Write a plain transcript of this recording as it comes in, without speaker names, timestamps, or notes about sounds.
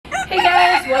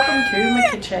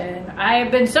Kitchen. I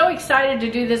have been so excited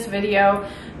to do this video.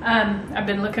 I've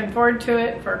been looking forward to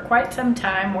it for quite some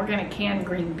time. We're gonna can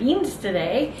green beans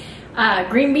today.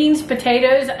 Green beans,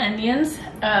 potatoes, onions,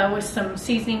 with some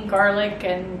seasoning, garlic,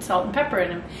 and salt and pepper in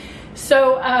them.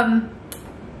 So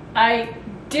I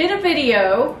did a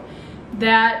video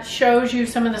that shows you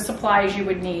some of the supplies you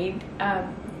would need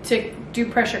to do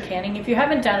pressure canning. If you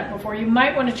haven't done it before, you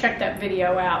might want to check that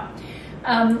video out.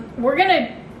 We're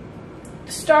gonna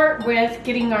start with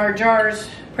getting our jars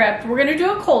prepped. We're gonna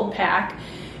do a cold pack,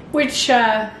 which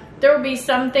there will be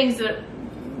some things that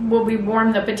will be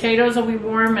warm. The potatoes will be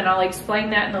warm, and I'll explain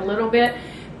that in a little bit,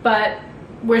 but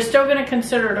we're still gonna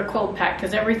consider it a cold pack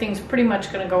because everything's pretty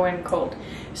much gonna go in cold.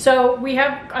 So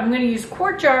I'm gonna use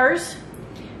quart jars,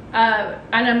 and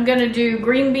I'm gonna do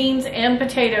green beans and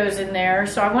potatoes in there.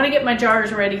 So I wanna get my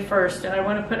jars ready first, and I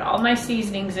wanna put all my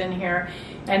seasonings in here,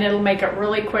 and it'll make it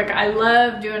really quick. I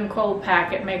love doing cold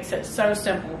pack. It makes it so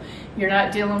simple. You're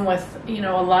not dealing with, you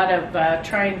know, a lot of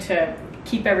trying to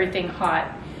keep everything hot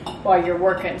while you're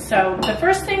working. So the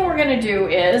first thing we're gonna do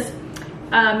is,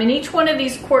 in each one of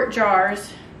these quart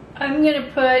jars, I'm gonna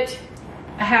put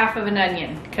a half of an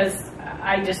onion because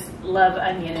I just love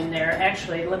onion in there.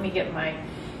 Actually, let me get my,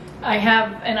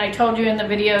 and I told you in the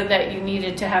video that you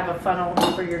needed to have a funnel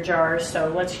for your jars, so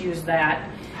let's use that.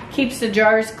 Keeps the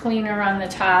jars cleaner on the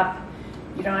top.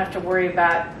 You don't have to worry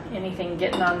about anything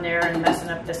getting on there and messing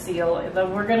up the seal. But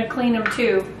we're gonna clean them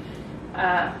too.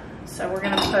 So we're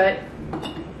gonna put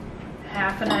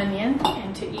half an onion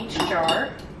into each jar.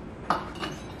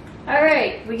 All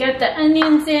right, we got the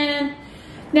onions in.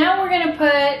 Now we're gonna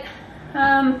put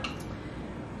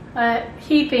a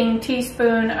heaping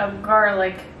teaspoon of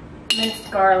garlic, minced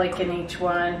garlic in each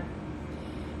one.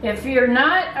 If you're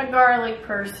not a garlic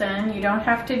person, you don't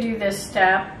have to do this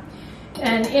step.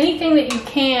 And anything that you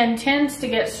can tends to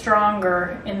get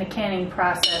stronger in the canning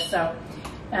process. So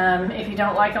if you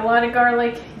don't like a lot of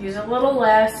garlic, use a little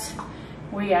less.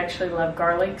 We actually love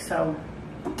garlic, so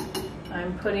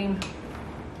I'm putting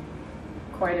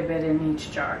quite a bit in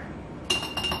each jar.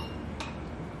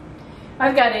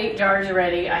 I've got 8 jars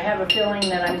ready. I have a feeling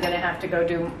that I'm gonna have to go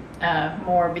do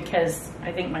more because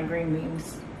I think my green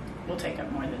beans will take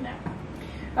up more than that.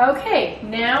 Okay,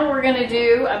 now we're gonna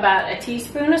do about a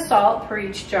teaspoon of salt per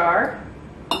each jar.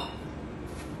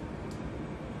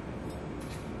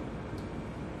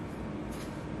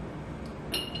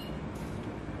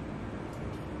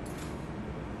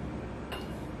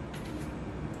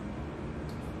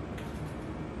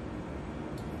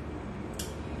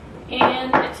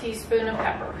 And a teaspoon of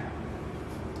pepper.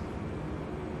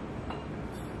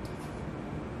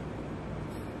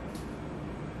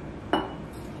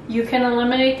 You can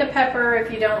eliminate the pepper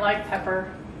if you don't like pepper.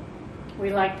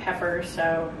 We like pepper,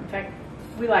 so in fact,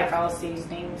 we like all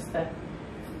seasonings. The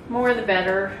more the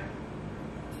better.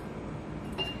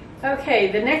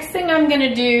 Okay, the next thing I'm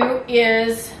gonna do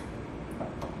is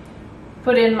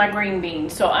put in my green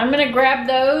beans. So I'm gonna grab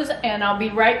those and I'll be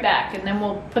right back, and then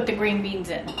we'll put the green beans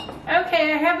in.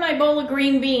 Okay, I have my bowl of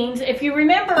green beans. If you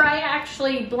remember, I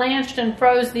actually blanched and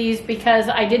froze these because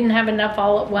I didn't have enough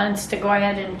all at once to go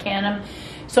ahead and can them.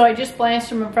 So I just blanched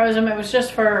them and froze them. It was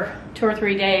just for 2 or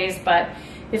 3 days, but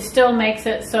it still makes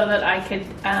it so that I could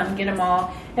get them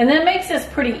all. And that makes this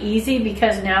pretty easy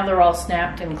because now they're all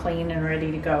snapped and clean and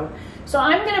ready to go. So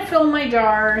I'm gonna fill my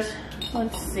jars,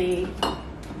 let's see,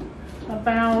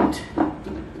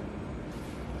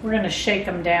 we're gonna shake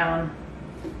them down.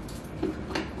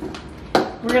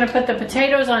 We're gonna put the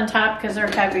potatoes on top because they're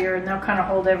heavier and they'll kind of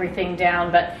hold everything down.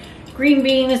 But green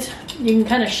beans, you can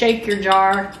kind of shake your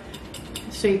jar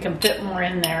so you can fit more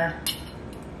in there.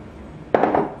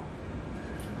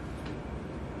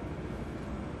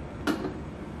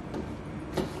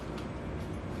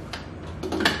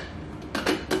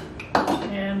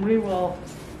 And we will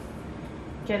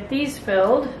get these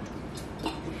filled.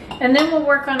 And then we'll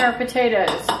work on our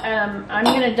potatoes. I'm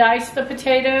gonna dice the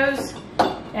potatoes,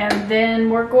 and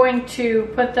then we're going to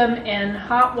put them in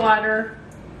hot water.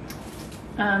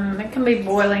 It can be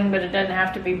boiling, but it doesn't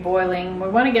have to be boiling. We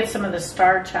want to get some of the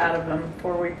starch out of them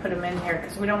before we put them in here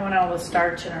because we don't want all the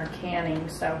starch in our canning.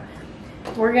 So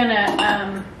we're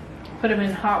gonna put them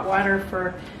in hot water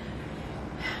for,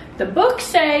 the books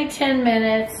say 10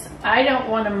 minutes. I don't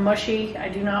want a mushy, I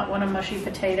do not want a mushy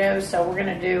potato, so we're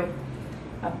gonna do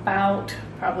about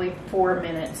probably 4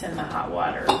 minutes in the hot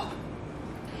water.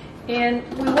 And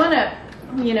we want to,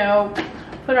 you know,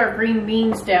 put our green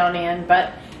beans down in,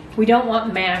 but we don't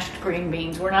want mashed green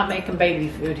beans. We're not making baby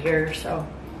food here, so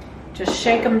just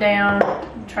shake them down.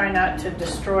 Try not to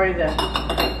destroy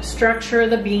the structure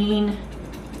of the bean.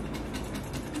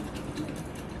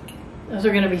 Those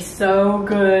are gonna be so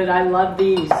good. I love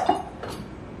these.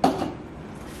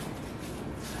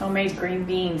 Homemade green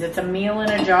beans. It's a meal in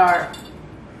a jar.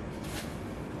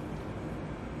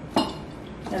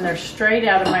 And they're straight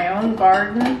out of my own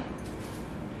garden.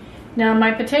 Now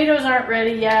my potatoes aren't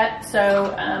ready yet,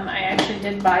 so I actually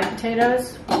did buy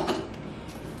potatoes.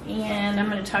 And I'm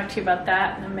going to talk to you about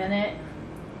that in a minute.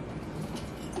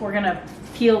 We're going to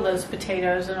peel those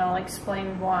potatoes and I'll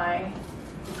explain why.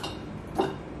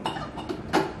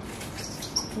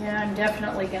 Yeah, I'm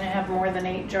definitely going to have more than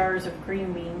 8 jars of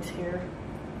green beans here.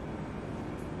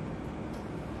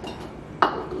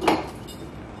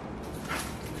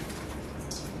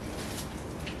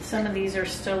 Some of these are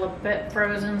still a bit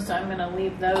frozen, so I'm going to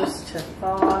leave those to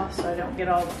thaw so I don't get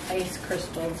all the ice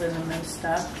crystals in them and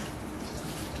stuff.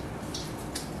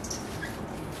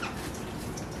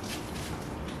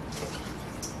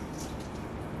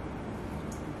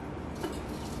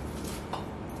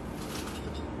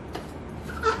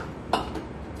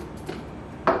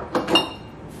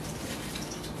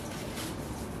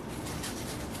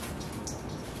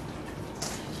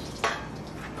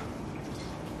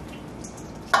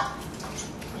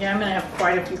 Yeah, I'm going to have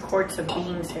quite a few quarts of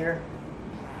beans here.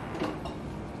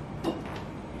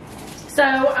 So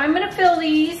I'm going to fill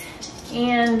these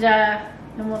and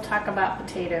then we'll talk about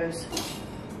potatoes.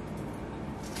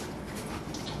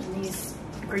 And these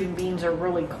green beans are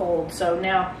really cold. So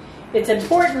now it's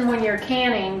important when you're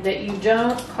canning that you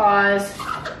don't cause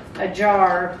a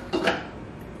jar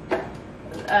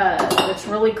that's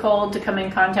really cold to come in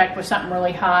contact with something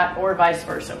really hot, or vice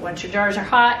versa. Once your jars are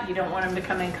hot, you don't want them to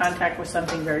come in contact with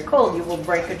something very cold. You will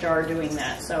break a jar doing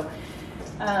that. So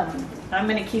I'm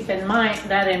going to keep in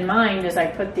mind as I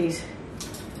put these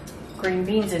green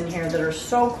beans in here that are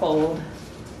so cold.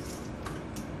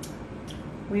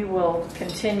 We will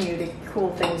continue to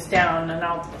cool things down, and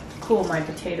I'll cool my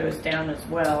potatoes down as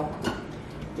well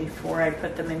before I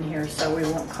put them in here so we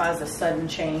won't cause a sudden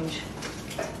change,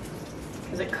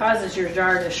 because it causes your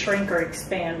jar to shrink or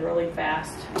expand really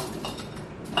fast.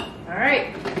 All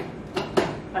right,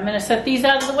 I'm going to set these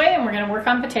out of the way and we're going to work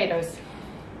on potatoes.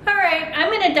 All right,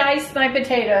 I'm going to dice my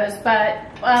potatoes, but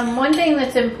one thing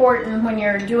that's important when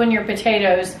you're doing your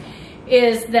potatoes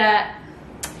is that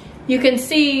you can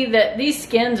see that these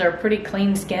skins are pretty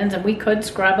clean skins, and we could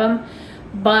scrub them,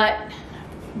 but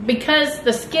because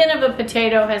the skin of a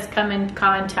potato has come in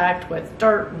contact with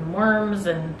dirt and worms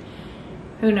and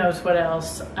who knows what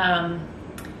else,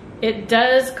 it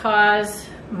does cause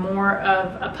more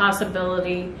of a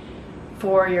possibility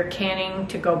for your canning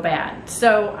to go bad.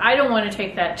 So I don't want to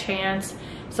take that chance.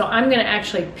 So I'm going to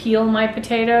actually peel my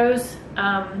potatoes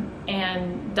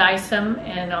and dice them,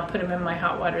 and I'll put them in my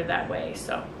hot water that way.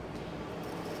 So.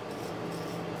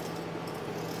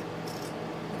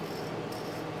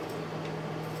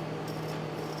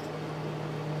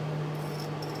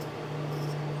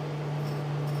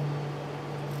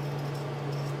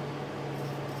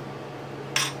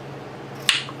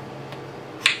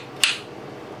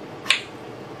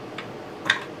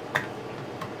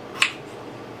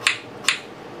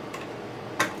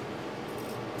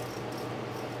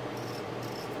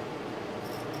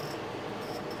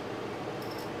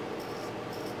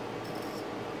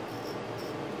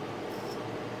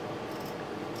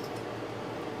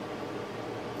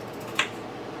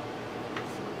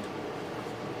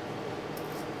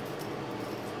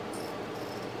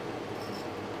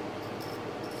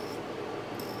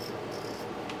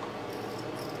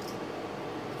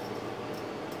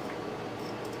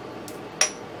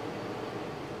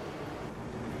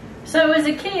 So as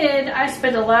a kid, I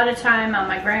spent a lot of time on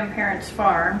my grandparents'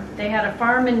 farm. They had a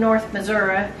farm in North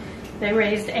Missouri. They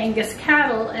raised Angus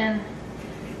cattle, and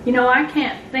you know, I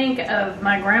can't think of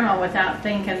my grandma without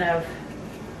thinking of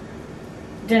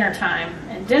dinner time.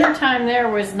 And dinner time there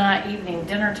was not evening.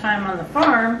 Dinner time on the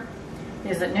farm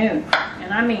is at noon,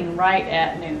 and I mean right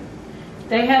at noon.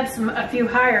 They had a few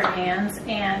hired hands,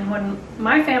 and when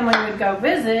my family would go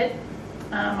visit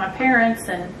my parents,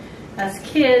 and as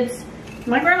kids,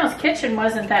 my grandma's kitchen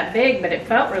wasn't that big, but it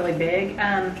felt really big.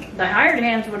 The hired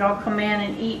hands would all come in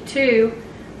and eat too.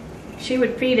 She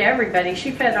would feed everybody. She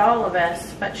fed all of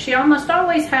us, but she almost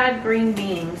always had green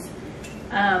beans.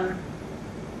 And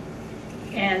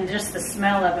just the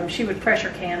smell of them, she would pressure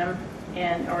can them,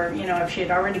 or you know, if she had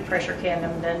already pressure canned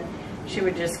them, then she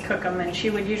would just cook them, and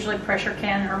she would usually pressure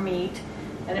can her meat,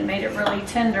 and it made it really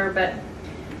tender. But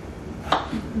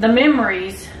the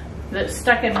memories that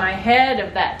stuck in my head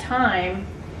of that time,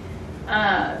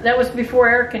 that was before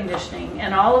air conditioning,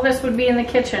 and all of us would be in the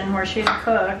kitchen where she had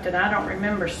cooked, and I don't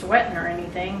remember sweating or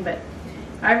anything, but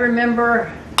I remember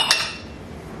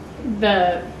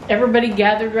everybody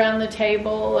gathered around the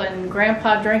table, and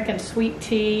Grandpa drinking sweet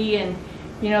tea, and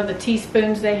you know, the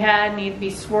teaspoons they had, and he'd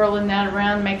be swirling that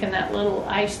around, making that little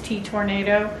iced tea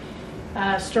tornado,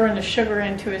 stirring the sugar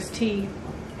into his tea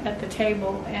at the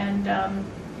table. And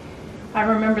I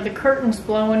remember the curtains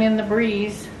blowing in the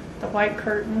breeze, the white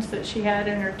curtains that she had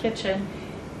in her kitchen,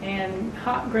 and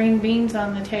hot green beans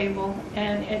on the table,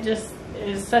 and it just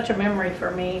is such a memory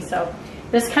for me. So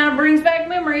this kind of brings back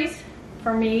memories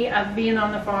for me of being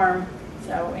on the farm.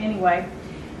 So anyway,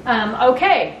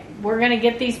 okay, we're gonna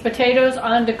get these potatoes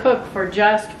on to cook for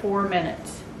just 4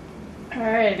 minutes. All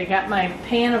right, I got my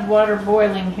pan of water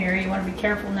boiling here. You wanna be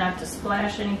careful not to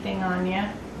splash anything on you.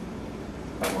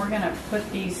 But we're gonna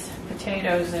put these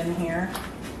potatoes in here.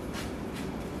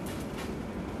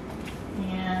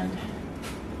 And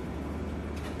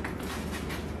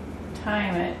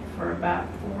time it for about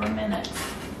 4 minutes.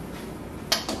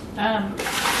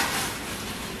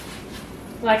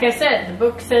 Like I said, the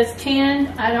book says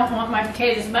 10. I don't want my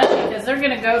potatoes mushy because they're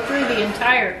going to go through the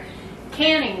entire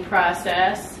canning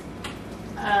process.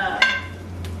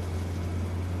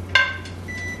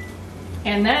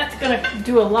 And that's going to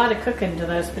do a lot of cooking to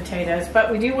those potatoes,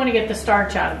 but we do want to get the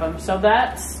starch out of them. So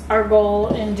that's our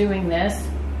goal in doing this.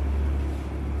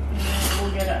 And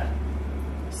we'll get a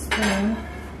spoon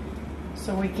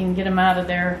so we can get them out of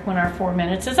there when our 4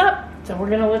 minutes is up. So we're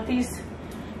going to let these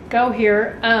go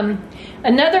here.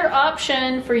 Another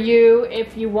option for you,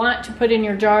 if you want to put in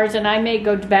your jars, and I may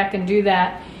go back and do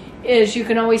that, is you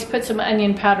can always put some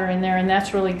onion powder in there, and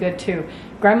that's really good too.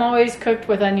 Grandma always cooked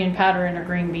with onion powder in her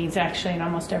green beans, actually, in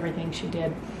almost everything she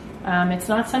did. It's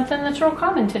not something that's real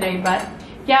common today, but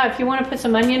yeah, if you want to put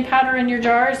some onion powder in your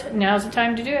jars, now's the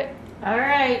time to do it. All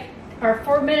right, our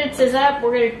 4 minutes is up.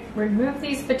 We're going to remove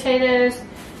these potatoes,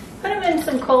 put them in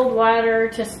some cold water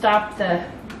to stop the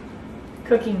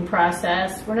cooking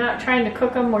process. We're not trying to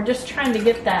cook them, we're just trying to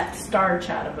get that starch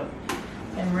out of them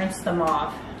and rinse them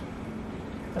off.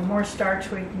 The more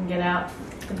starch we can get out,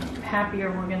 the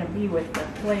happier we're going to be with the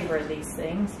flavor of these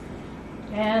things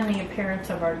and the appearance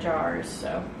of our jars.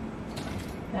 So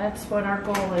that's what our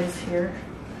goal is here.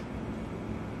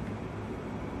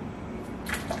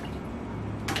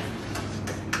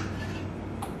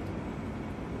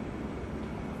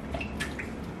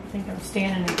 I think I'm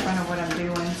standing in front of what I'm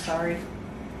doing, sorry.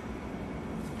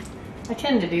 I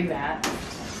tend to do that.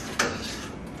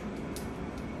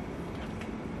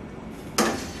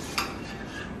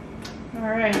 All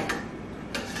right,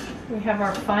 we have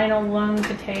our final lung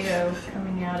potato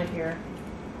coming out of here.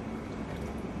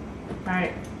 All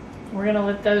right, we're gonna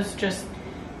let those just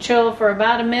chill for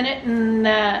about a minute in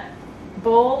that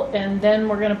bowl, and then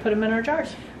we're gonna put them in our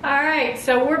jars. All right,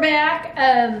 so we're back.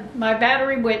 My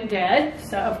battery went dead,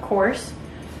 so of course,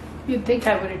 you'd think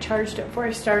I would have charged it before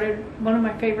I started one of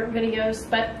my favorite videos,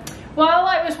 but while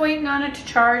I was waiting on it to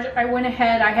charge, I went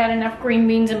ahead. I had enough green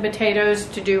beans and potatoes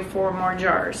to do 4 more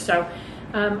jars. So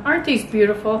aren't these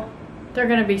beautiful? They're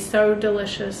gonna be so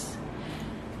delicious.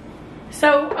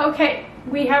 So, okay,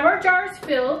 we have our jars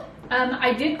filled.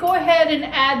 I did go ahead and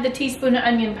add the teaspoon of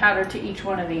onion powder to each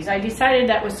one of these. I decided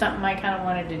that was something I kind of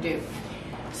wanted to do.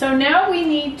 So now we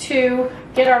need to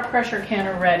get our pressure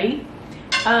canner ready.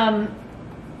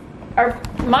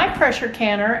 My pressure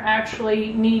canner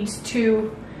actually needs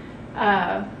to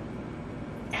have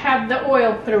the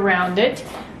oil put around it.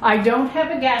 I don't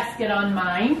have a gasket on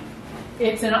mine.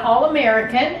 It's an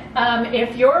All-American.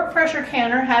 If your pressure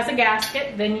canner has a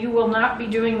gasket, then you will not be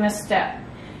doing this step.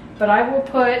 But I would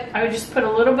just put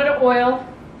a little bit of oil,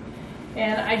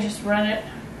 and I just run it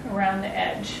around the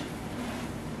edge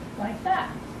like that.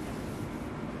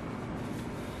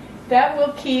 That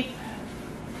will keep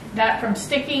that from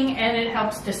sticking, and it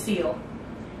helps to seal.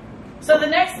 So the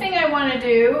next thing I want to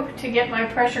do to get my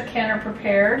pressure canner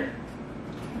prepared,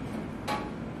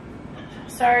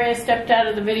 sorry I stepped out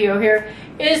of the video here,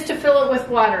 is to fill it with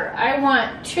water. I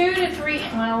want 2 to 3,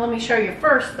 well, let me show you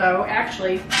first though,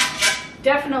 actually,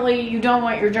 definitely you don't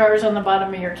want your jars on the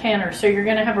bottom of your canner, so you're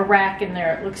going to have a rack in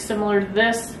there. It looks similar to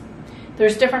this.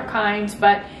 There's different kinds,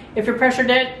 but if your pressure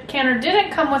canner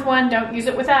didn't come with one, don't use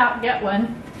it without, get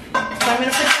one. So I'm going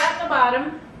to put that in the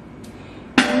bottom,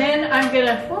 and then I'm going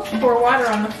to pour water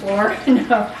on the floor.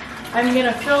 No, I'm going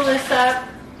to fill this up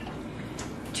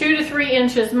 2 to 3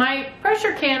 inches. My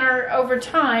pressure canner over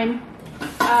time,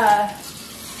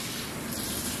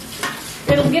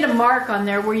 it'll get a mark on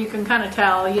there where you can kind of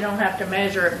tell. You don't have to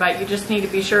measure it, but you just need to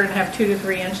be sure and have 2 to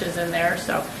 3 inches in there.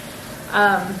 So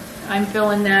I'm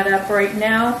filling that up right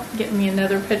now, getting me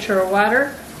another pitcher of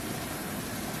water,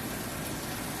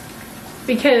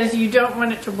 because you don't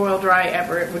want it to boil dry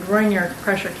ever. It would ruin your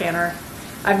pressure canner.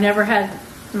 I've never had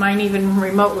mine even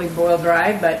remotely boil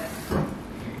dry, but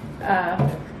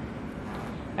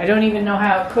I don't even know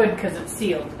how it could because it's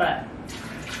sealed, but.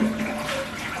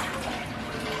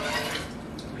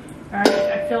 All right,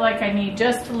 I feel like I need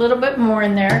just a little bit more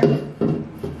in there.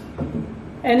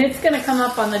 And it's gonna come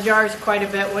up on the jars quite a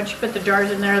bit. Once you put the jars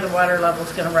in there, the water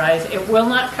level's gonna rise. It will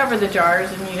not cover the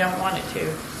jars, and you don't want it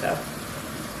to, so.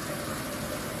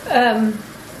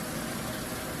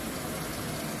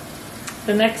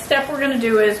 The next step we're gonna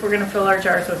do is we're gonna fill our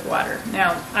jars with water.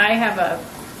 Now, I have a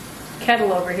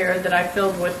kettle over here that I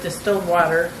filled with distilled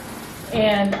water,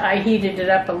 and I heated it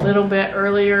up a little bit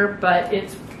earlier, but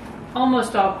it's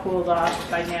almost all cooled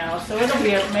off by now. So it'll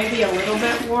be maybe a little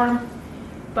bit warm,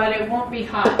 but it won't be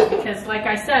hot because, like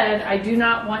I said, I do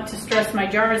not want to stress my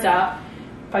jars out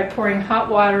by pouring hot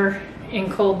water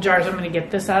in cold jars. I'm going to get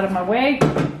this out of my way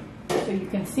so you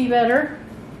can see better.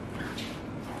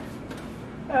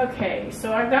 Okay,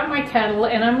 so I've got my kettle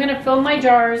and I'm going to fill my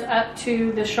jars up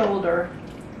to the shoulder.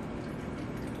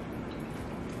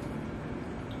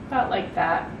 About like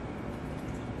that.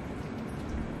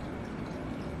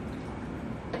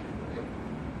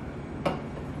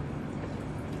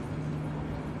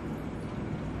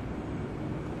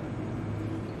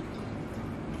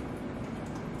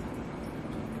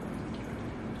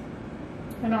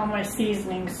 And all my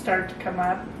seasonings start to come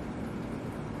up.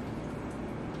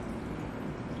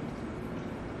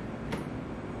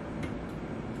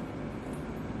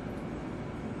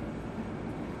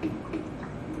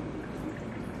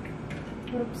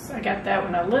 Oops, I got that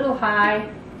one a little high,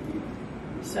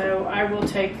 so I will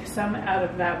take some out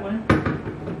of that one.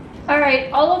 All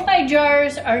right, all of my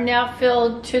jars are now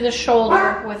filled to the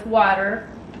shoulder with water,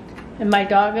 and my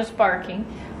dog is barking.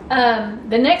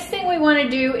 The next thing we want to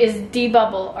do is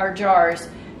debubble our jars.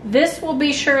 This will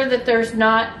be sure that there's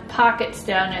not pockets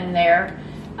down in there.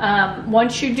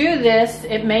 Once you do this,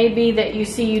 it may be that you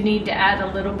see you need to add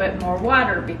a little bit more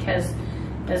water, because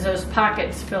as those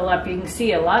pockets fill up, you can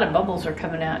see a lot of bubbles are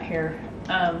coming out here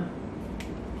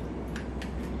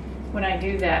when I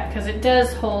do that, because it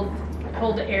does hold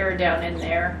the air down in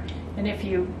there. And if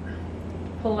you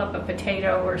pull up a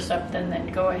potato or something,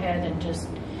 then go ahead and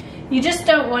you just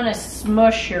don't want to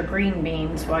smush your green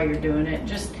beans while you're doing it.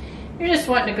 You're just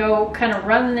wanting to go kind of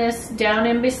run this down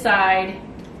in beside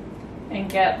and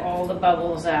get all the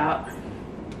bubbles out.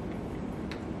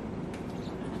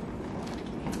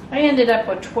 I ended up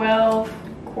with 12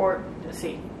 quarts.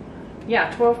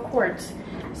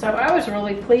 So I was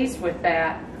really pleased with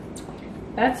that.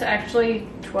 That's actually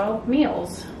 12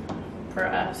 meals for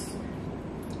us.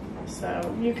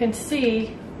 So you can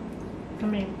see, let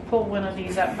me pull one of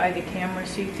these up by the camera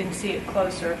so you can see it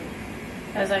closer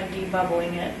as I'm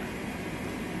debubbling it.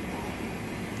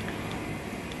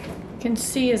 You can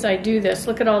see as I do this,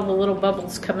 look at all the little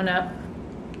bubbles coming up.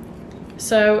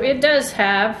 So it does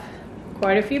have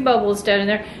quite a few bubbles down in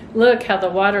there. Look how the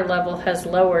water level has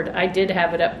lowered. I did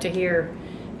have it up to here,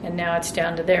 and now it's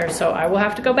down to there. So I will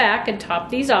have to go back and top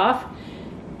these off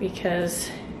because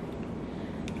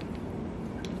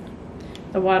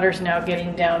the water's now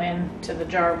getting down into the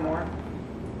jar more.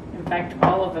 In fact,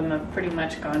 all of them have pretty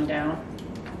much gone down.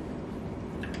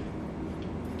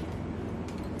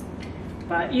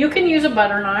 But you can use a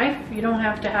butter knife. You don't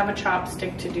have to have a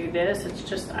chopstick to do this. It's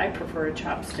just, I prefer a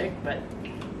chopstick, but.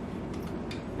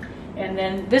 And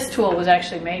then this tool was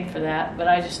actually made for that, but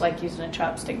I just like using a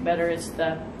chopstick better. It's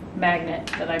the magnet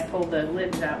that I pull the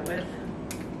lids out with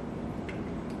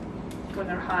when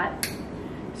they're hot,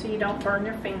 so you don't burn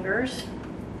your fingers.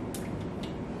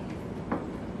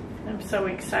 I'm so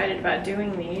excited about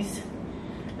doing these.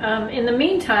 In the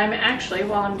meantime, actually,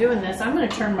 while I'm doing this, I'm going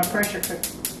to turn my pressure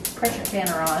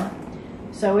canner on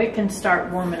so it can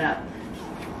start warming up.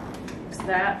 So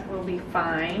that will be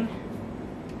fine.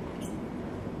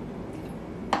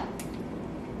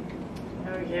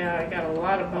 Oh yeah, I got a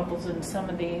lot of bubbles in some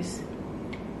of these.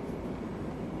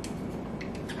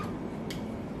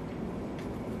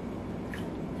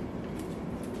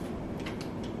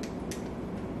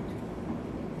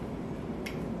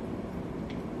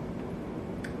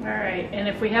 All right, and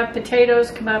if we have potatoes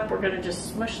come up, we're gonna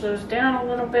just smush those down a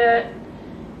little bit.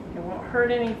 It won't hurt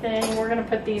anything. We're gonna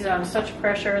put these on such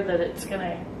pressure that it's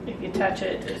gonna, if you touch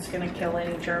it, it's gonna kill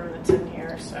any germ that's in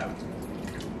here, so.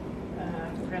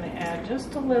 We're going to add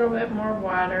just a little bit more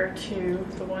water to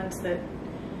the ones that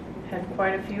had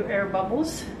quite a few air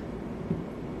bubbles.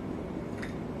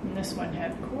 And this one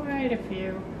had quite a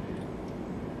few.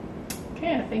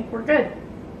 Okay, I think we're good.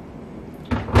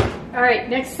 All right,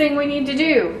 next thing we need to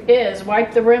do is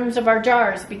wipe the rims of our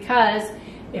jars, because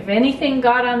if anything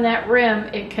got on that rim,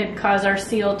 it could cause our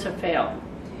seal to fail.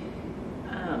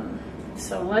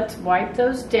 so let's wipe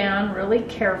those down really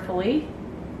carefully.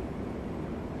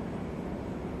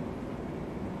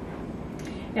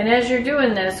 And as you're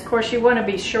doing this, of course, you want to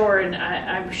be sure, and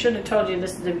I should have told you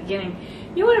this at the beginning,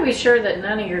 you want to be sure that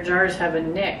none of your jars have a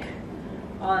nick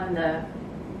on the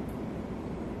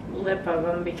lip of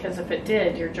them, because if it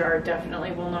did, your jar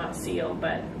definitely will not seal.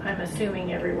 But I'm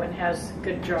assuming everyone has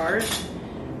good jars,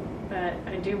 but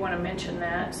I do want to mention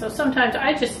that. So sometimes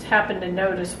I just happen to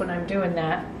notice when I'm doing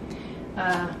that,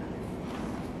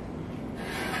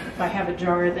 if I have a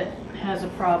jar that has a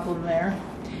problem there.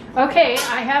 Okay,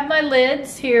 I have my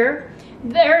lids here.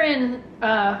 They're in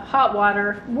hot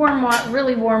water, warm water,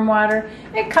 really warm water.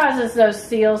 It causes those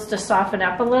seals to soften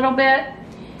up a little bit,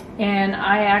 and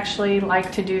I actually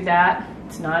like to do that.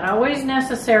 It's not always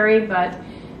necessary, but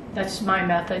that's my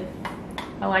method.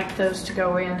 I like those to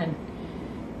go in and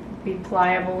be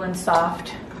pliable and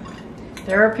soft.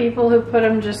 There are people who put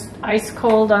them just ice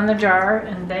cold on the jar,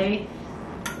 and they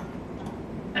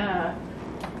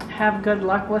have good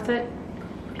luck with it.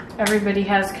 Everybody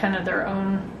has kind of their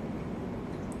own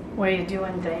way of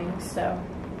doing things, so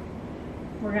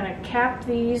we're going to cap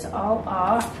these all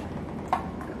off.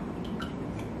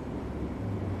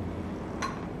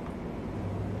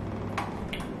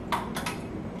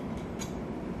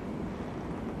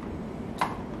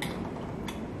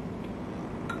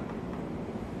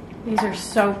 These are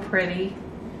so pretty.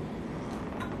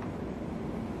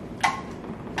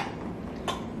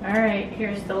 All right,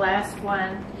 here's the last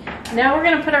one. Now we're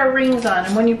going to put our rings on,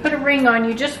 and when you put a ring on,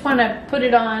 you just want to put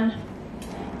it on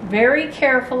very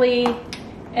carefully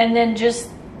and then just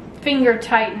finger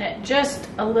tighten it just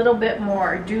a little bit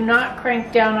more. Do not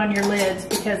crank down on your lids,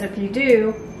 because if you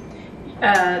do,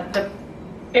 the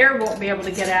air won't be able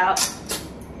to get out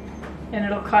and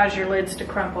it'll cause your lids to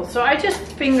crumple. So I just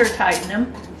finger tighten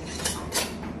them.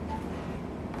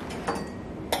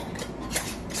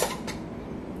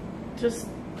 Just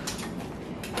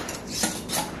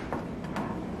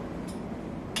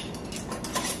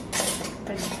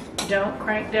don't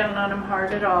crank down on them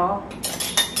hard at all.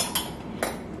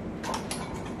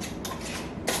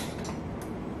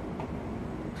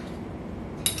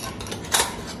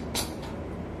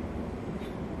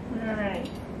 Alright,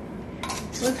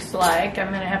 looks like I'm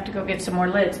going to have to go get some more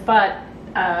lids, but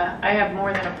I have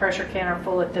more than a pressure canner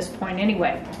full at this point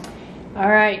anyway.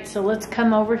 Alright, so let's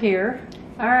come over here.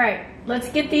 Alright, let's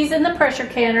get these in the pressure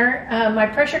canner. My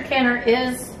pressure canner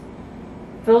is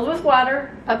filled with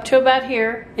water up to about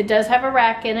here. It does have a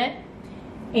rack in it,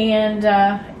 and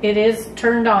it is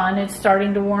turned on. It's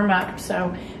starting to warm up,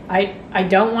 so I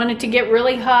don't want it to get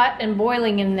really hot and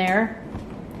boiling in there,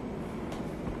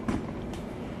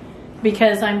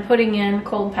 because I'm putting in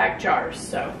cold pack jars,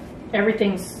 so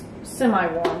everything's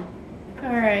semi-warm.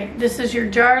 All right, this is your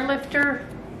jar lifter.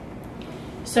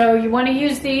 So you want to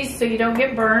use these so you don't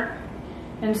get burnt,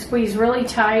 and squeeze really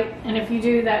tight, and if you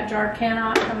do, that jar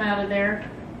cannot come out of there.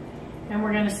 And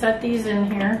we're going to set these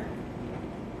in here.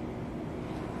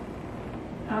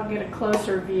 I'll get a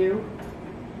closer view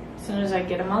as soon as I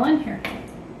get them all in here.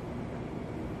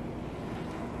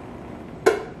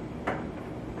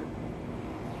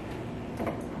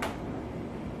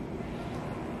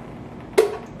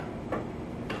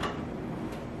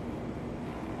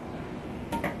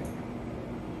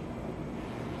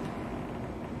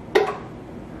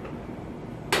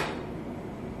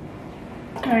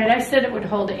 All right, I said it would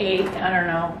hold 8. I don't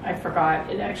know, I forgot.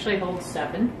 It actually holds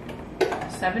 7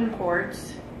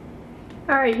 quarts.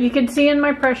 All right, you can see in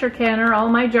my pressure canner, all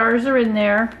my jars are in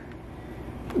there.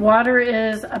 Water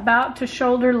is about to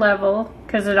shoulder level,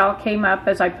 because it all came up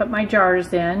as I put my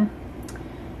jars in.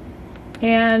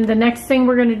 And the next thing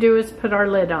we're gonna do is put our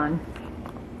lid on.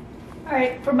 All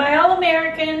right, for my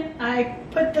All-American, I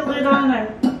put the lid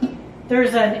on.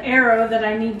 There's an arrow that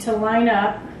I need to line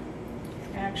up.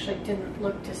 I actually didn't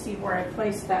look to see where I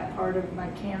placed that part of my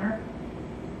canner.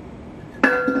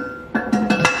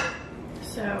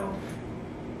 So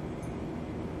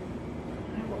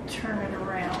I will turn it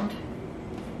around.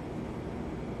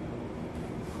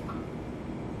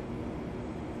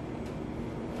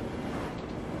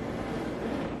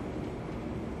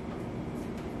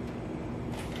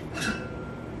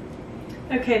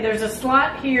 Okay, there's a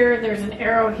slot here, there's an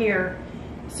arrow here.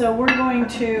 So we're going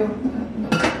to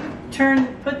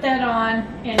put that on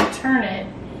and turn it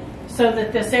so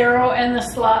that this arrow and the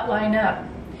slot line up.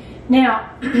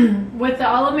 Now, with the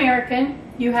All-American,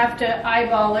 you have to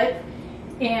eyeball it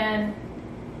and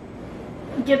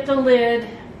get the lid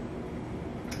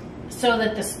so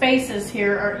that the spaces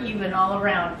here are even all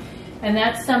around. And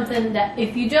that's something that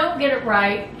if you don't get it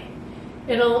right,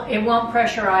 it won't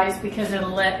pressurize, because it'll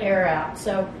let air out.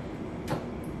 So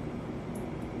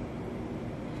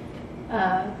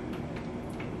I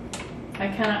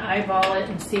kind of eyeball it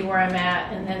and see where I'm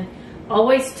at, and then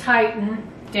always tighten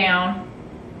down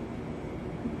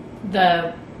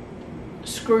the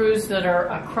screws that are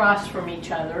across from each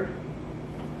other.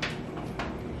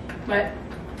 But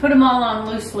put them all on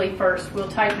loosely first. We'll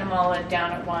tighten them all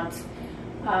down at once.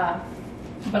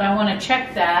 But I want to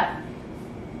check that.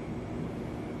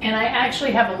 And I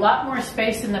actually have a lot more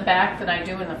space in the back than I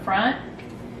do in the front.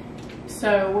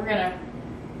 So we're going to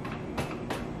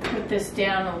put this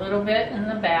down a little bit in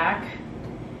the back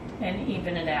and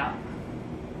even it out.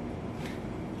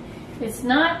 It's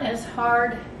not as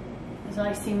hard as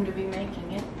I seem to be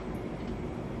making it.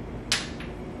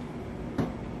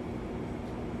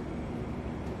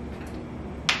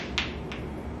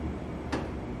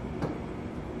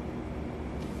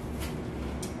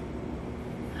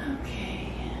 Okay.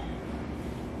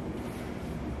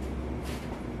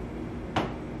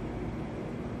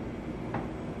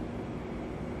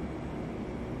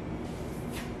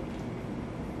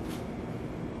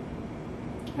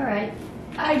 All right.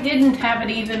 I didn't have it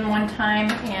even one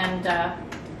time, and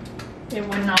it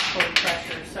would not hold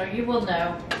pressure, so you will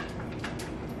know.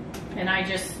 And I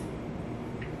just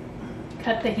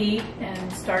cut the heat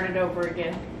and start it over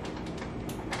again.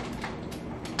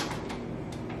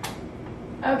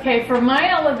 Okay, for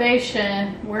my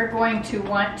elevation, we're going to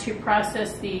want to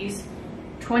process these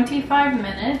 25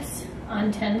 minutes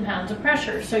on 10 pounds of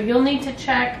pressure. So you'll need to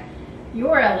check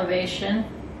your elevation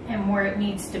and where it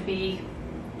needs to be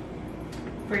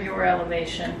for your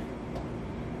elevation.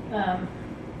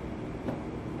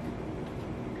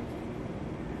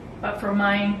 But for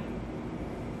mine,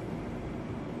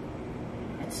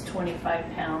 it's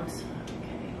 25 pounds.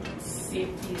 Okay, let's see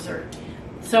if these are,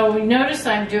 so we notice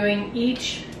I'm doing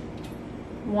each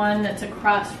one that's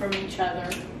across from each other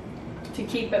to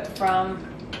keep it from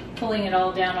pulling it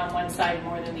all down on one side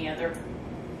more than the other.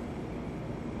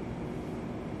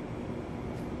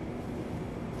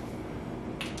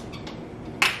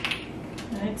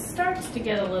 And it starts to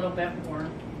get a little bit more.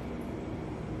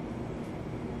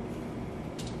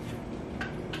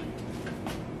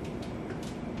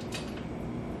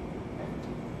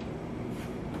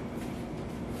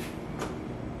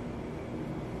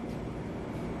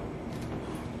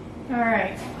 All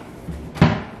right.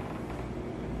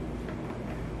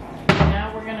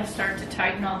 Now we're going to start to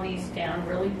tighten all these down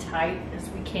really tight as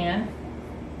we can.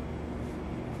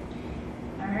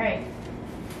 All right.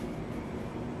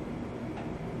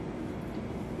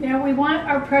 Now we want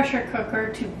our pressure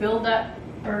cooker to build up,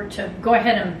 or to go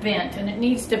ahead and vent, and it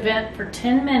needs to vent for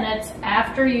 10 minutes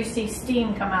after you see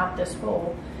steam come out this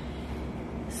hole.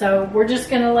 So we're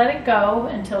just going to let it go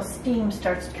until steam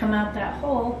starts to come out that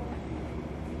hole,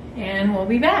 and we'll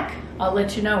be back. I'll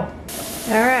let you know.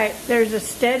 All right, there's a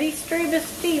steady stream of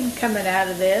steam coming out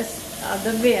of this,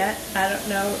 the vent. I don't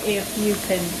know if you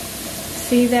can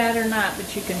see that or not,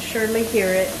 but you can surely hear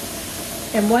it.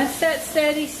 And once that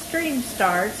steady stream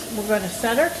starts, we're going to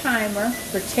set our timer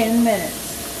for 10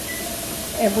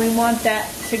 minutes. And we want that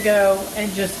to go,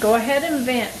 and just go ahead and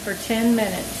vent for 10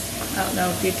 minutes. I don't know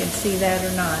if you can see that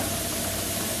or not.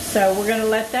 So we're going to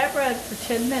let that run for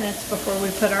 10 minutes before we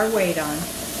put our weight on.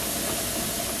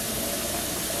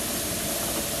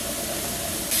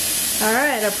 All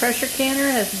right, our pressure canner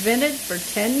has vented for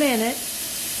 10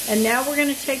 minutes. And now we're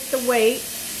going to take the weight,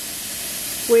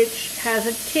 which has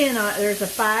a 10 on it. There's a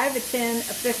 5, a 10, a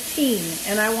 15.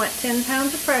 And I want 10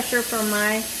 pounds of pressure for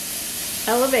my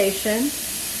elevation.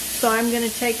 So I'm going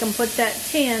to take and put that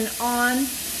 10 on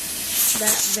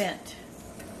that vent.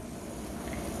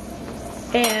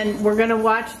 And we're going to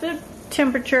watch the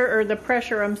temperature, or the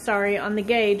pressure, I'm sorry, on the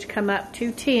gauge come up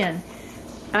to 10.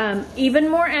 Even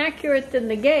more accurate than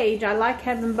the gauge, I like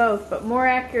having both, but more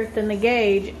accurate than the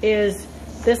gauge is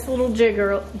this little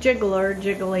jiggler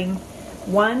jiggling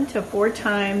 1 to 4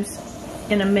 times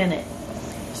in a minute.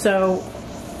 So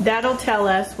that'll tell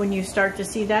us when you start to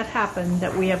see that happen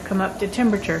that we have come up to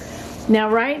temperature.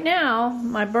 Now right now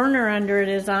my burner under it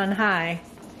is on high,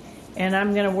 and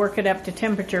I'm going to work it up to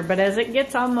temperature, but as it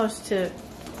gets almost to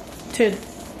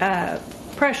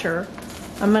pressure,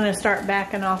 I'm going to start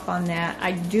backing off on that.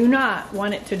 I do not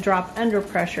want it to drop under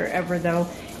pressure ever though.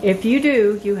 If you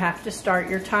do, you have to start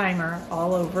your timer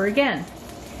all over again.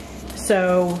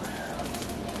 So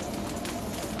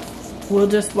we'll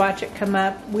just watch it come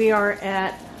up. We are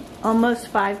at almost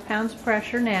 5 pounds of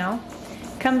pressure now.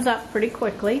 Comes up pretty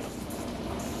quickly.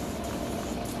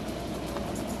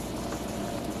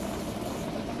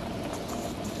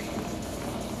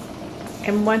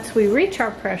 And once we reach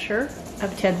our pressure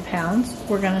of 10 pounds,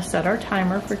 we're going to set our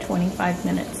timer for 25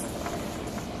 minutes.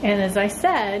 And as I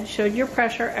said, should your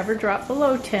pressure ever drop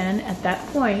below 10, at that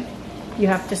point, you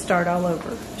have to start all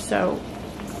over. So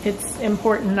it's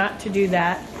important not to do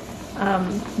that.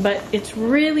 But it's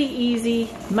really easy,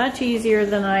 much easier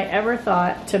than I ever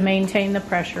thought to maintain the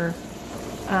pressure.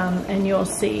 And you'll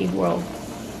see,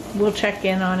 we'll check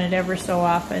in on it ever so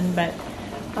often, but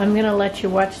I'm gonna let you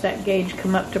watch that gauge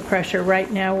come up to pressure.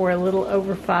 Right now we're a little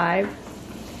over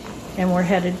 5 and we're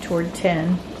headed toward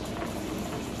 10.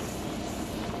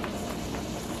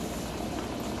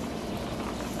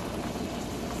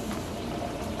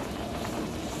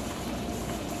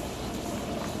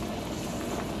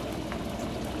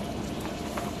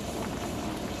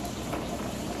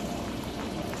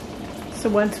 So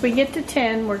once we get to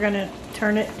 10, we're going to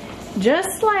turn it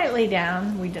just slightly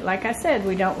down. Like I said,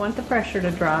 we don't want the pressure to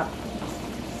drop,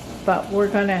 but we're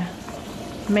going to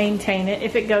maintain it.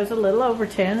 If it goes a little over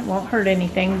 10, it won't hurt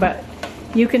anything, but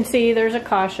you can see there's a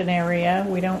caution area.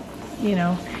 We don't, you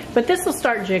know, but this will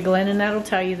start jiggling and that'll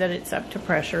tell you that it's up to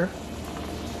pressure.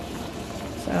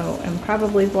 So, and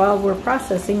probably while we're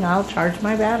processing, I'll charge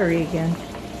my battery again.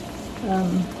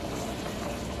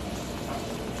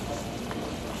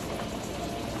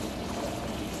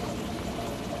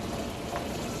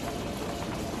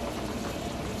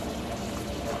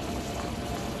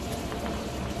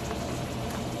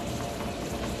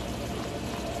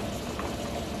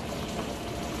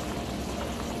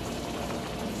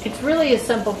 It's really a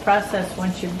simple process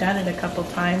once you've done it a couple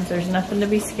times. There's nothing to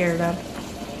be scared of.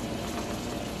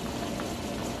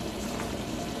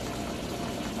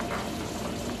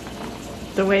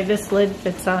 The way this lid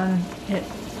fits on, it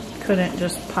couldn't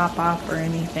just pop off or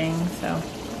anything, so.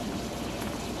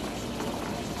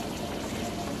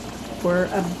 We're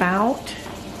about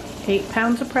 8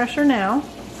 pounds of pressure now.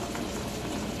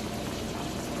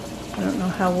 I don't know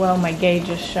how well my gauge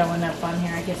is showing up on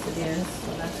here. I guess it is,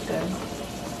 so that's good.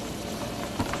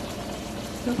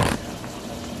 Oops.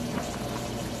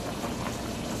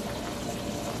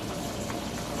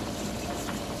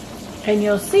 And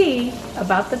you'll see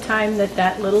about the time that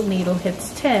that little needle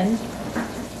hits 10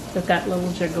 that little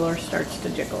jiggler starts to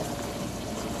jiggle.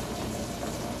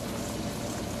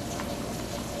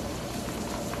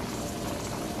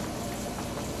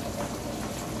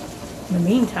 In the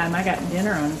meantime, I got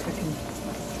dinner on cooking.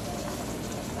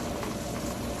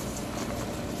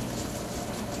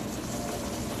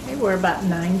 Okay, we're about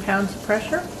 9 pounds of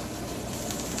pressure.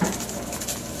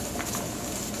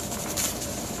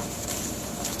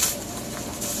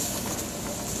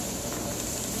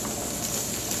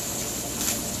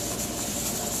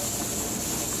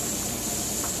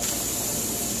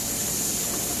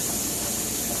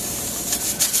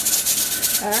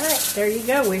 All right, there you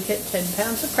go. We've hit 10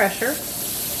 pounds of pressure.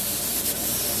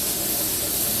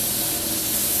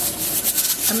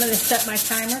 I'm going to set my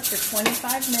timer for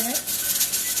 25 minutes.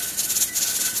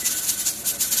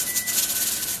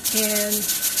 And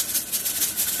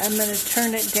I'm going to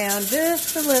turn it down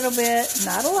just a little bit,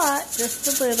 not a lot, just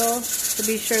a little, to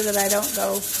be sure that I don't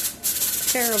go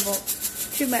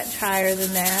too much higher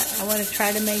than that. I want to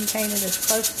try to maintain it as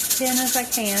close to 10 as I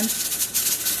can.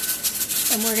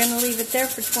 And we're going to leave it there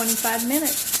for 25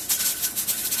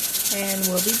 minutes. And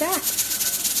we'll be back.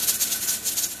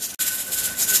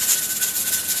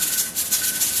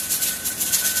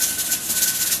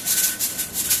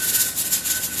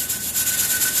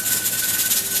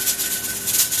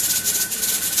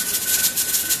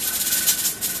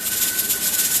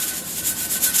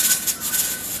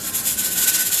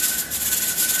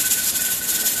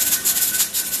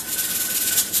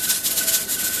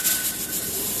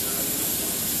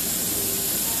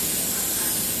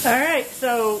 Alright,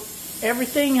 so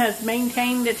everything has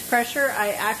maintained its pressure.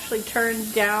 I actually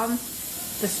turned down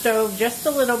the stove just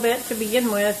a little bit to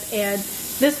begin with, and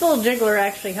this little jiggler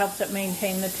actually helps it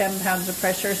maintain the 10 pounds of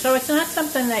pressure. So it's not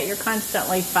something that you're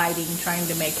constantly fighting, trying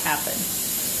to make happen.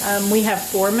 We have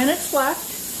 4 minutes left,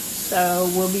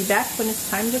 so we'll be back when it's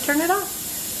time to turn it off.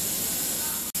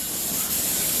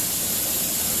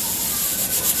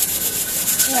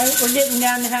 Alright, we're getting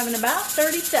down to having about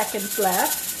 30 seconds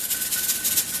left.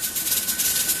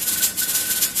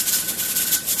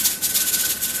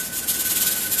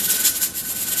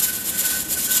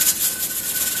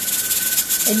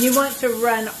 And you want to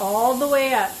run all the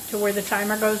way up to where the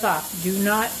timer goes off. Do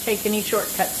not take any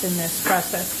shortcuts in this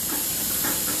process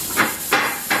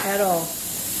at all.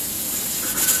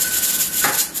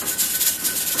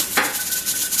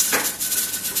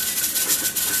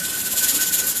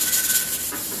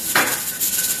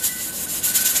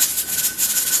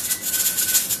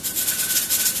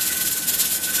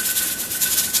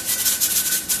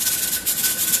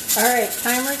 All right,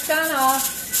 timer's gone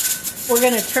off. we're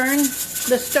going to turn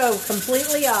the stove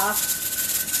completely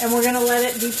off and we're going to let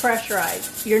it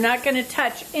depressurize. You're not going to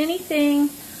touch anything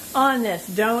on this.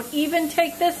 Don't even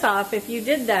take this off. If you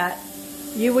did that,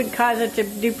 you would cause it to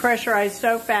depressurize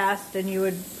so fast and you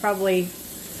would probably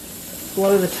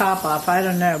blow the top off. I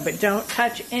don't know, but don't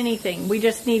touch anything. We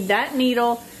just need that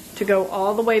needle to go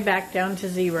all the way back down to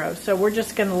 0. So we're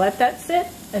just going to let that sit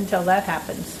until that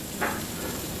happens.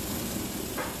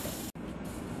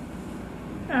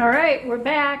 All right, we're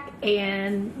back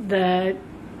and the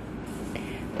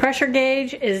pressure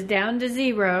gauge is down to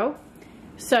 0.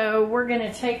 So we're going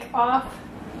to take off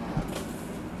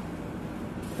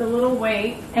the little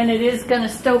weight, and it is going to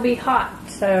still be hot.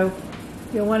 So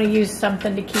you'll want to use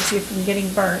something to keep you from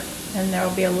getting burnt, and there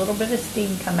will be a little bit of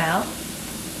steam come out.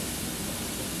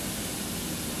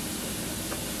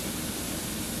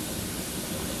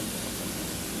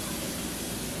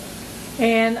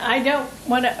 And I don't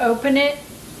want to open it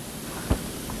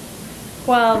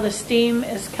while the steam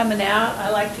is coming out. I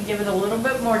like to give it a little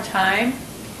bit more time.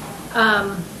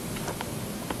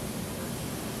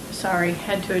 Sorry,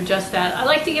 had to adjust that. I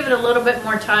like to give it a little bit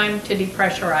more time to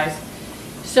depressurize.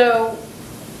 So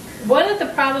one of the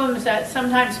problems that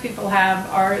sometimes people have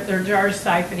are their jars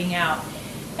siphoning out.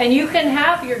 And you can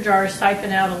have your jars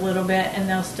siphon out a little bit and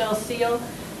they'll still seal,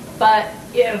 but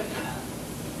if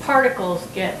particles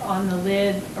get on the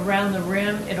lid around the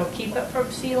rim, it'll keep it from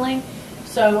sealing.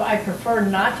 So I prefer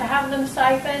not to have them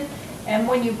siphon, and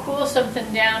when you cool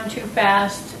something down too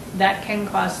fast, that can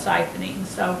cause siphoning.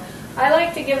 So I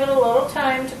like to give it a little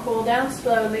time to cool down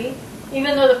slowly.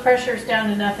 Even though the pressure's down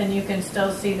to nothing, you can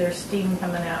still see there's steam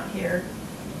coming out here.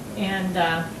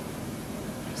 And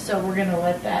so we're gonna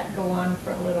let that go on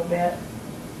for a little bit.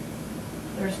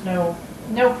 There's no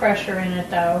pressure in it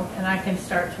though, and I can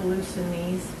start to loosen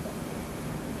these.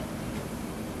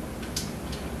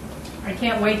 I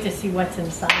can't wait to see what's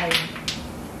inside.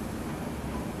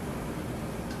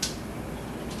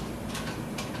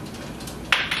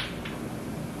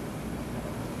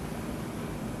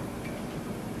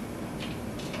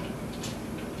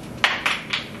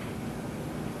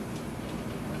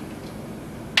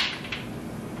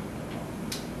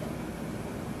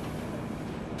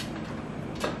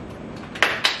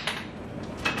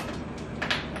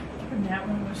 That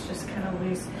one was just kind of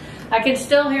loose. I can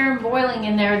still hear them boiling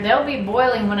in there. They'll be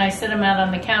boiling when I sit them out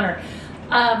on the counter.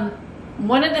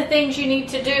 One of the things you need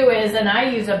to do is, and I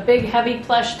use a big heavy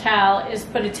plush towel, is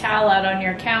put a towel out on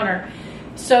your counter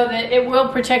so that it will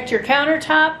protect your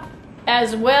countertop,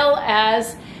 as well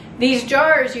as these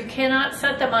jars. You cannot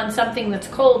set them on something that's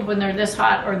cold when they're this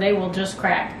hot or they will just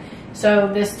crack.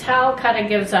 So this towel kind of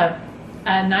gives a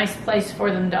nice place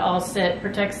for them to all sit,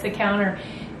 protects the counter,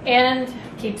 and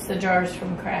keeps the jars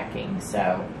from cracking.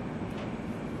 So,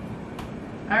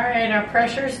 all right, our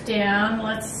pressure's down.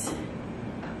 Let's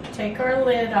take our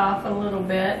lid off a little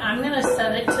bit. I'm gonna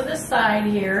set it to the side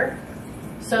here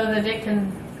so that it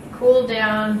can cool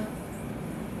down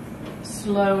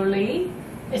slowly.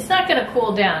 It's not gonna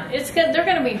cool down. They're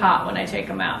gonna be hot when I take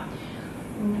them out.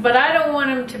 But I don't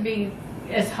want them to be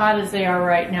as hot as they are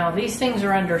right now. These things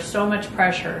are under so much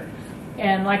pressure.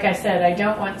 And like I said, I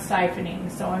don't want siphoning,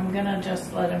 so I'm gonna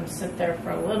just let them sit there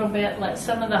for a little bit, let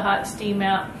some of the hot steam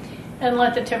out, and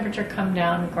let the temperature come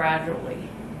down gradually.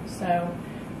 So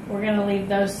we're gonna leave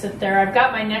those sit there. I've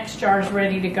got my next jars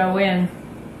ready to go in.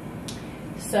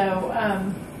 So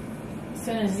as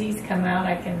soon as these come out,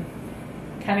 I can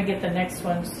kind of get the next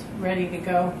ones ready to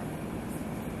go.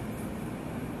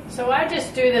 So I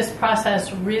just do this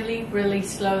process really, really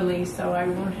slowly so I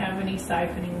won't have any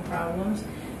siphoning problems.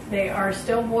 They are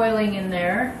still boiling in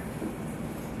there.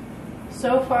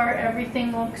 So far,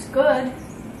 everything looks good.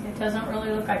 It doesn't really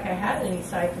look like I had any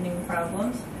siphoning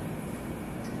problems.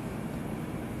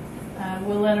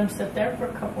 We'll let them sit there for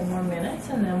a couple more minutes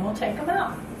and then we'll take them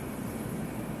out.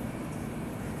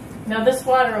 Now this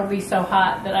water will be so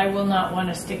hot that I will not want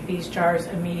to stick these jars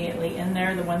immediately in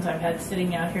there. The ones I've had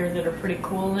sitting out here that are pretty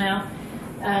cool now.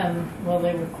 Well,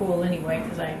 they were cool anyway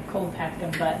because I cold packed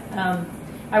them, but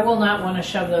I will not want to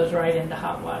shove those right into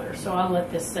hot water. So I'll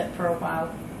let this sit for a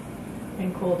while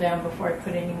and cool down before I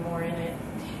put any more in it.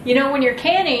 You know, when you're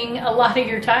canning, a lot of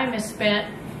your time is spent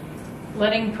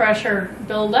letting pressure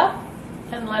build up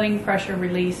and letting pressure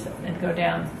release and go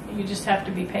down. You just have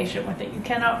to be patient with it. You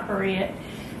cannot hurry it.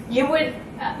 You would,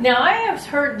 now I have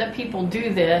heard that people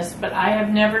do this, but I have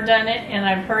never done it, and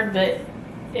I've heard that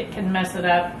it can mess it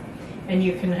up and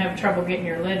you can have trouble getting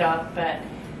your lid off, but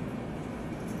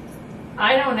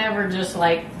I don't ever just,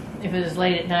 like, if it is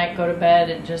late at night, go to bed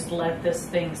and just let this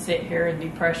thing sit here and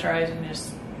depressurize and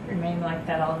just remain like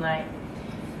that all night.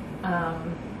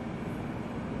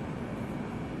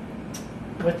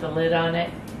 with the lid on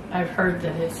it. I've heard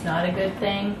that it's not a good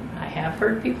thing. I have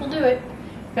heard people do it.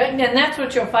 And that's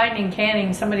what you'll find in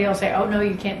canning. Somebody will say, oh no,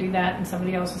 you can't do that. And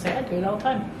somebody else will say, I do it all the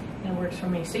time. And it works for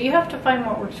me. So you have to find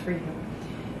what works for you.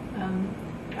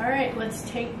 All right, let's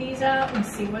take these out and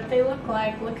see what they look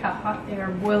like. Look how hot they are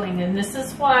boiling. And this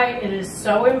is why it is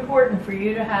so important for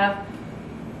you to have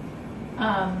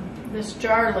this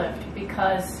jar lift,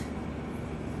 because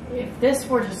if this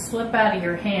were to slip out of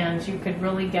your hands, you could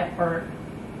really get burnt.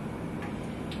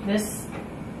 This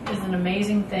is an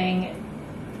amazing thing. It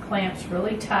clamps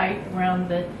really tight around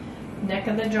the neck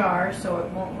of the jar so it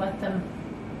won't let them.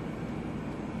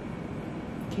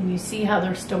 Can you see how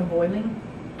they're still boiling?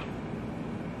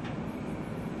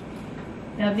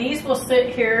 Now these will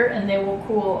sit here and they will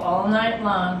cool all night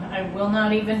long. I will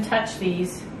not even touch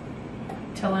these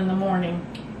till in the morning.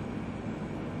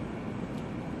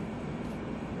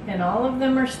 And all of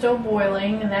them are still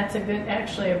boiling, and that's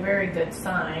actually a very good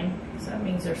sign. So that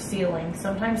means they're sealing.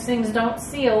 Sometimes things don't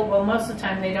seal. Well, most of the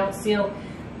time they don't seal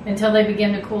until they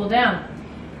begin to cool down.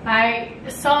 I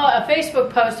saw a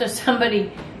Facebook post of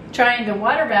somebody trying to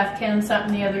water bath can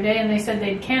something the other day, and they said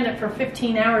they'd canned it for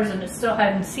 15 hours and it still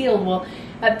hadn't sealed. Well,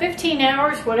 at 15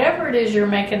 hours, whatever it is you're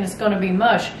making is going to be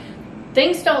mush.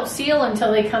 Things don't seal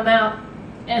until they come out,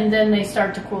 and then they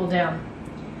start to cool down.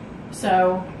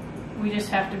 So we just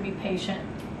have to be patient.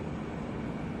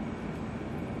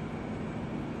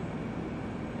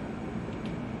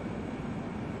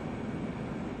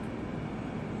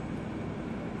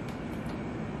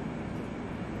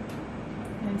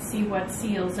 And see what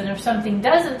seals. And if something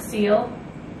doesn't seal,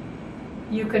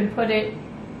 you can put it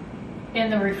in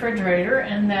the refrigerator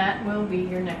and that will be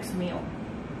your next meal.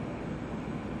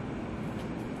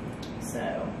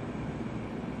 So,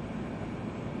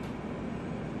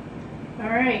 all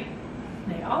right.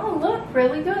 They all look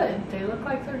really good. They look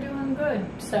like they're doing good.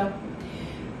 So,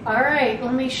 all right,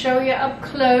 let me show you up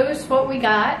close what we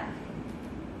got.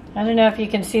 I don't know if you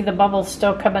can see the bubbles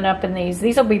still coming up in these.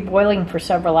 These will be boiling for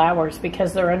several hours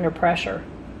because they're under pressure.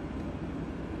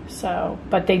 So,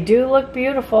 but they do look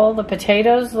beautiful. The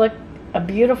potatoes look a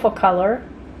beautiful color.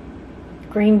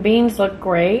 Green beans look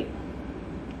great.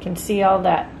 You can see all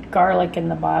that garlic in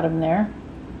the bottom there.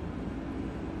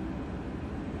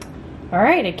 All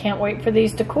right, I can't wait for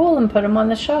these to cool and put them on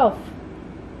the shelf.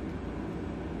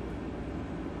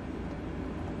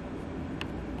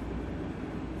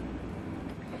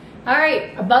 All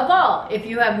right, above all, if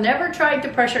you have never tried to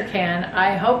pressure can,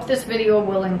 I hope this video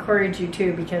will encourage you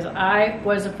to, because I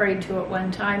was afraid to at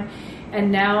one time,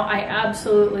 and now I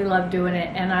absolutely love doing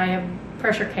it, and I have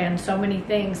pressure canned so many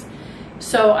things.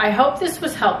 So I hope this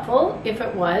was helpful. If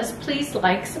it was, please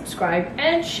like, subscribe,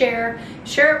 and share.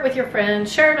 Share it with your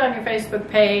friends. Share it on your Facebook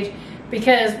page,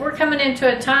 because we're coming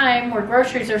into a time where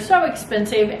groceries are so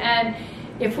expensive, and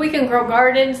if we can grow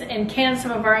gardens and can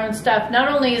some of our own stuff, not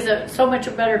only is it so much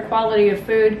a better quality of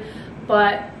food,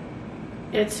 but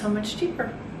it's so much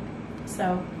cheaper.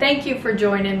 So thank you for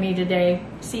joining me today.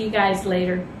 See you guys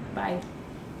later. Bye.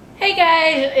 Hey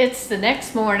guys, it's the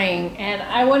next morning and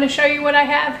I want to show you what I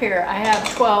have here. I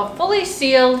have 12 fully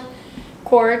sealed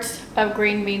quarts of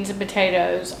green beans and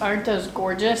potatoes. Aren't those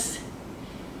gorgeous?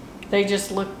 They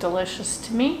just look delicious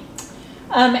to me.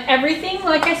 Everything,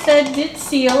 like I said, did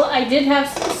seal. I did have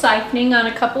some siphoning on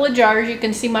a couple of jars. You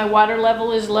can see my water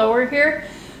level is lower here,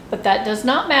 but that does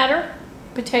not matter.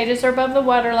 Potatoes are above the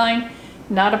water line,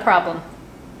 not a problem.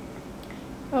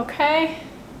 Okay.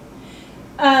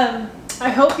 I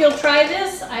hope you'll try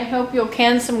this. I hope you'll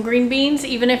can some green beans,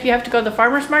 even if you have to go to the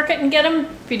farmer's market and get them.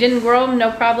 If you didn't grow them,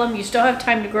 no problem. You still have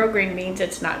time to grow green beans.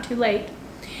 It's not too late.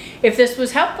 If this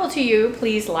was helpful to you,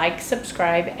 please like,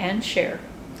 subscribe, and share.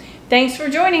 Thanks for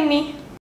joining me.